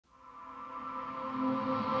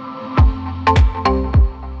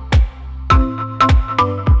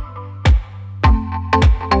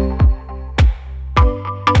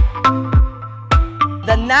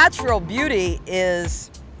natural beauty is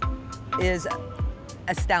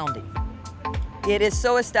astounding. It is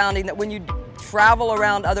so astounding that when you travel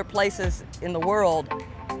around other places in the world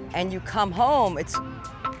and you come home,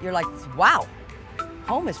 you're like, wow,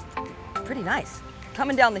 home is pretty nice.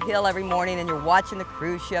 Coming down the hill every morning and you're watching the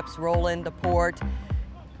cruise ships roll into port,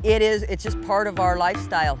 it's just part of our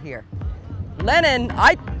lifestyle here. Lennon,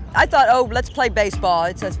 I thought, oh, let's play baseball.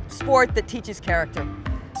 It's a sport that teaches character.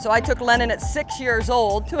 So I took Lennon at 6 years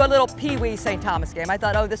old to a little Pee-wee St. Thomas game. I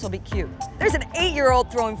thought, oh, this will be cute. There's an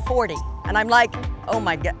 8-year-old throwing 40, and I'm like, oh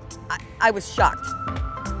my God, I was shocked.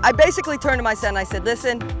 I basically turned to my son and I said,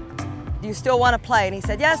 listen, do you still want to play? And he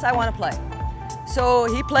said, yes, I want to play.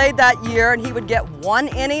 So he played that year, and he would get 1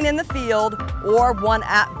 inning in the field or 1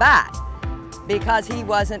 at bat because he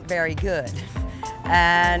wasn't very good.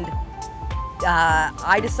 And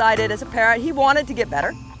I decided as a parent, he wanted to get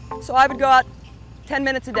better. So I would go out 10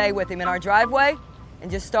 minutes a day with him in our driveway and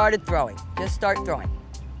just start throwing.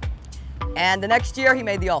 And the next year he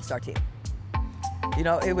made the All-Star team. You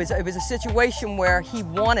know, it was a situation where he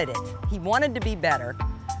wanted it. He wanted to be better,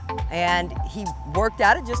 and he worked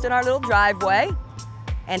at it just in our little driveway,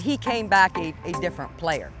 and he came back a different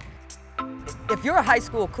player. If you're a high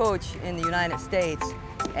school coach in the United States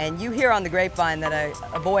and you hear on the grapevine that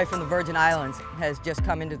a boy from the Virgin Islands has just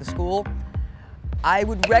come into the school, I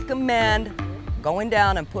would recommend going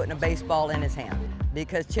down and putting a baseball in his hand,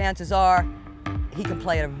 because chances are he can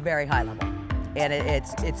play at a very high level, and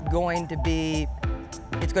it's going to be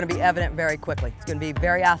evident very quickly. It's going to be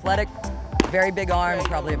very athletic, very big arm,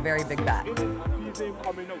 probably a very big bat.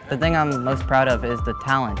 The thing I'm most proud of is the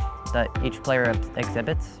talent that each player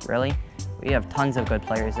exhibits, really. We have tons of good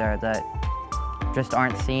players there that just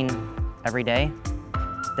aren't seen every day.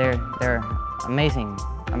 They're amazing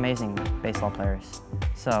baseball players.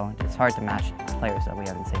 So it's hard to match players that we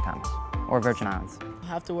have in St. Thomas or Virgin Islands. I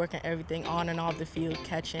have to work on everything on and off the field: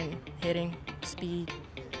 catching, hitting, speed,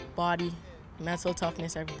 body, mental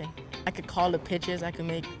toughness, everything. I could call the pitches, I could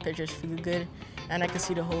make pitchers feel good, and I could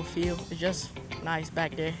see the whole field. It's just nice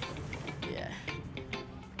back there. Yeah.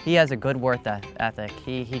 He has a good work ethic.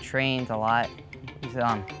 He trains a lot.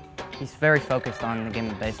 He's very focused on the game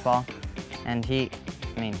of baseball, and there's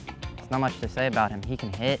not much to say about him. He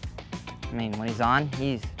can hit. When he's on,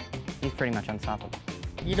 he's pretty much unstoppable.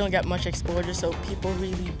 You don't get much exposure, so people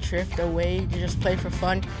really drift away to just play for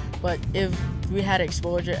fun. But if we had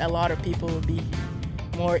exposure, a lot of people would be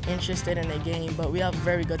more interested in the game. But we have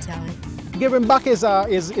very good talent. Giving back is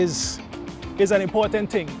an important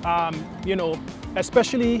thing. You know,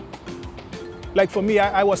 especially like for me,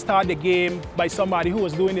 I was taught the game by somebody who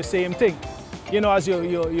was doing the same thing. You know, as you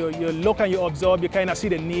look and you observe, you kind of see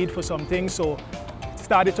the need for some things. So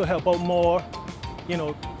started to help out more, you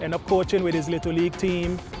know, end up coaching with his little league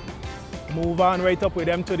team, move on right up with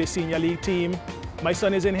them to the senior league team. My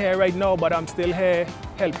son is in here right now, but I'm still here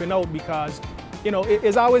helping out because, you know,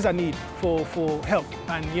 it's always a need for help.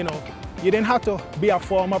 And, you know, you didn't have to be a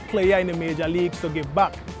former player in the major leagues to give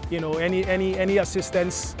back. You know, any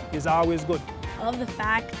assistance is always good. I love the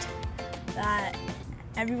fact that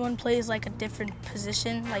everyone plays like a different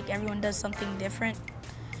position, like everyone does something different.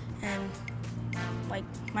 And like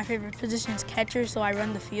my favorite position is catcher, so I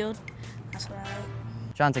run the field. That's what I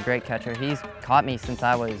like. Jon's a great catcher. He's caught me since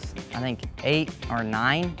I was, I think, 8 or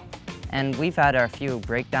 9. And we've had a few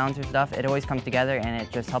breakdowns or stuff. It always comes together, and it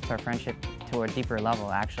just helps our friendship to a deeper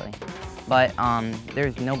level, actually. But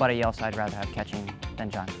there's nobody else I'd rather have catching than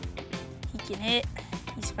Jon. He can hit,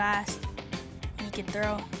 he's fast, he can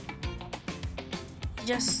throw.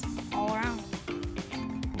 Just all around.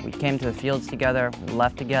 We came to the fields together, we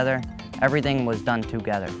left together. Everything was done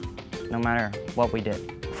together, no matter what we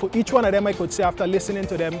did. For each one of them, I could say after listening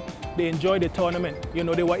to them, they enjoyed the tournament. You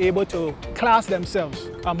know, they were able to class themselves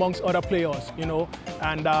amongst other players, you know,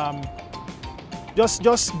 and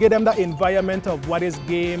just give them that environment of what is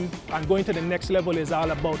game, and going to the next level is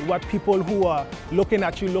all about what people who are looking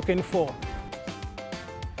at you looking for.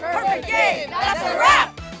 Perfect game, that's a wrap!